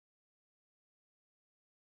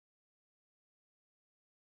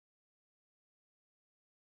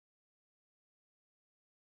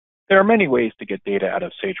There are many ways to get data out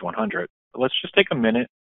of Sage 100, but let's just take a minute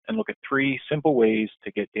and look at 3 simple ways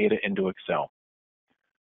to get data into Excel.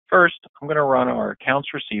 First, I'm going to run our Accounts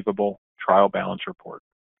Receivable Trial Balance Report.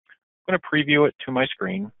 I'm going to preview it to my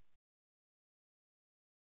screen.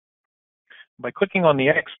 By clicking on the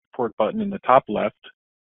Export button in the top left,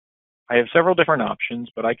 I have several different options,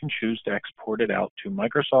 but I can choose to export it out to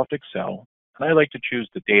Microsoft Excel, and I like to choose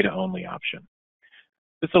the Data Only option.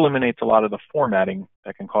 This eliminates a lot of the formatting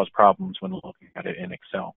that can cause problems when looking at it in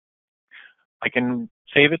Excel. I can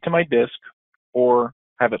save it to my disk or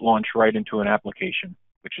have it launch right into an application,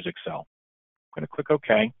 which is Excel. I'm going to click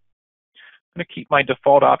OK. I'm going to keep my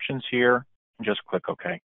default options here and just click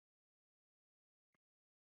OK.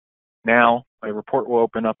 Now my report will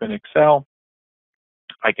open up in Excel.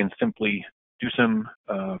 I can simply do some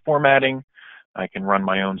formatting. I can run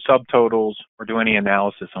my own subtotals or do any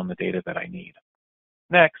analysis on the data that I need.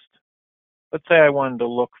 Next, let's say I wanted to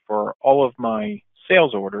look for all of my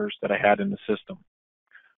sales orders that I had in the system.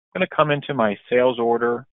 I'm going to come into my sales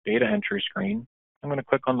order data entry screen. I'm going to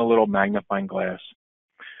click on the little magnifying glass.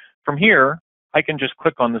 From here, I can just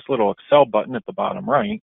click on this little Excel button at the bottom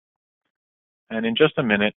right, and in just a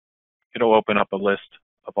minute, it'll open up a list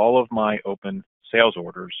of all of my open sales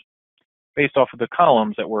orders based off of the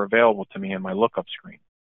columns that were available to me in my lookup screen.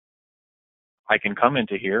 I can come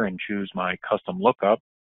into here and choose my custom lookup.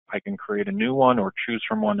 I can create a new one or choose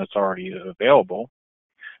from one that's already available,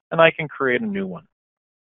 and I can create a new one.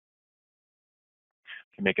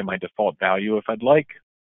 I can make it my default value if I'd like,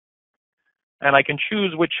 and I can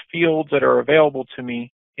choose which fields that are available to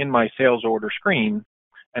me in my sales order screen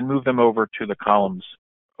and move them over to the columns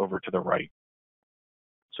over to the right.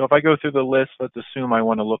 So if I go through the list, let's assume I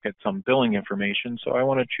want to look at some billing information. So I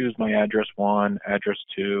want to choose my address 1, address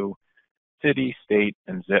 2, city, state,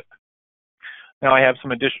 and zip. Now I have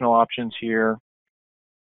some additional options here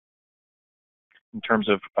in terms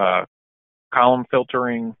of column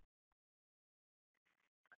filtering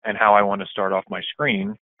and how I want to start off my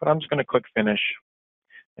screen, but I'm just going to click Finish.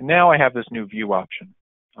 And now I have this new View option.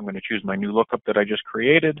 I'm going to choose my new lookup that I just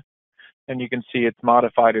created, and you can see it's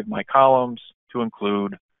modified my columns to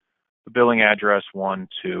include the billing address 1,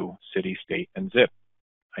 2, city, state, and zip.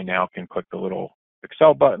 I now can click the little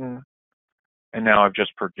Excel button, and now I've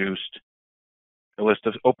just produced a list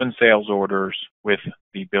of open sales orders with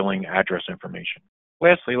the billing address information.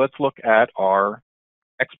 Lastly, let's look at our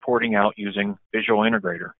exporting out using Visual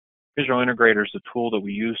Integrator. Visual Integrator is the tool that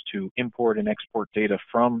we use to import and export data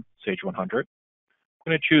from Sage 100. I'm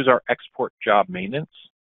going to choose our export job maintenance.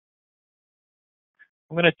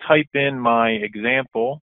 I'm going to type in my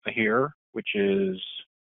example here, which is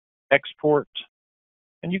export,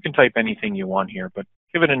 and you can type anything you want here, but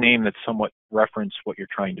give it a name that somewhat references what you're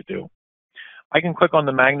trying to do. I can click on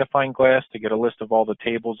the magnifying glass to get a list of all the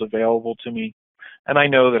tables available to me, and I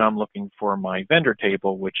know that I'm looking for my vendor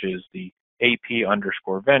table, which is the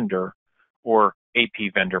AP_vendor or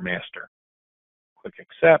AP vendor master. Click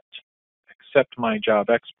accept my job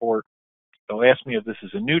export. They'll ask me if this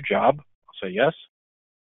is a new job. I'll say yes.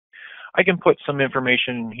 I can put some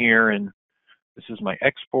information in here, and this is my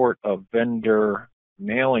export of vendor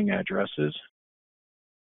mailing addresses.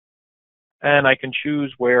 And I can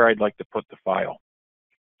choose where I'd like to put the file.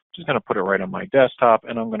 I'm just going to put it right on my desktop,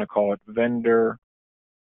 and I'm going to call it vendor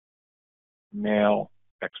mail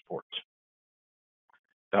export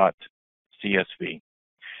 .csv.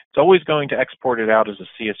 It's always going to export it out as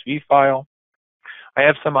a CSV file. I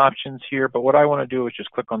have some options here, but what I want to do is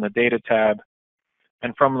just click on the Data tab,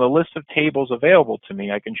 and from the list of tables available to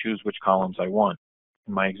me, I can choose which columns I want.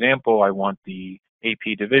 In my example, I want the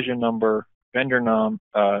AP division number, vendor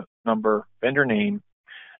number, vendor name,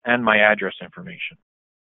 and my address information.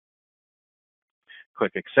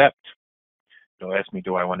 Click Accept. It'll ask me,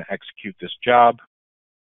 do I want to execute this job?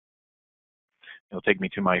 It'll take me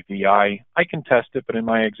to my VI. I can test it, but in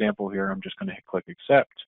my example here, I'm just going to click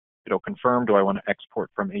Accept. It'll confirm, do I want to export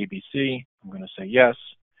from ABC? I'm going to say yes.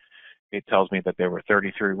 It tells me that there were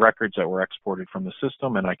 33 records that were exported from the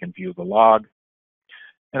system, and I can view the log.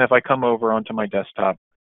 And if I come over onto my desktop,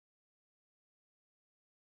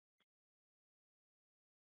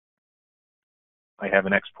 I have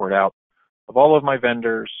an export out of all of my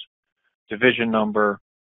vendors, division number,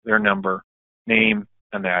 their number, name,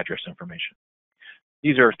 and the address information.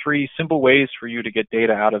 These are 3 simple ways for you to get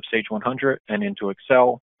data out of Sage 100 and into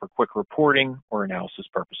Excel for quick reporting or analysis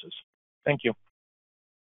purposes. Thank you.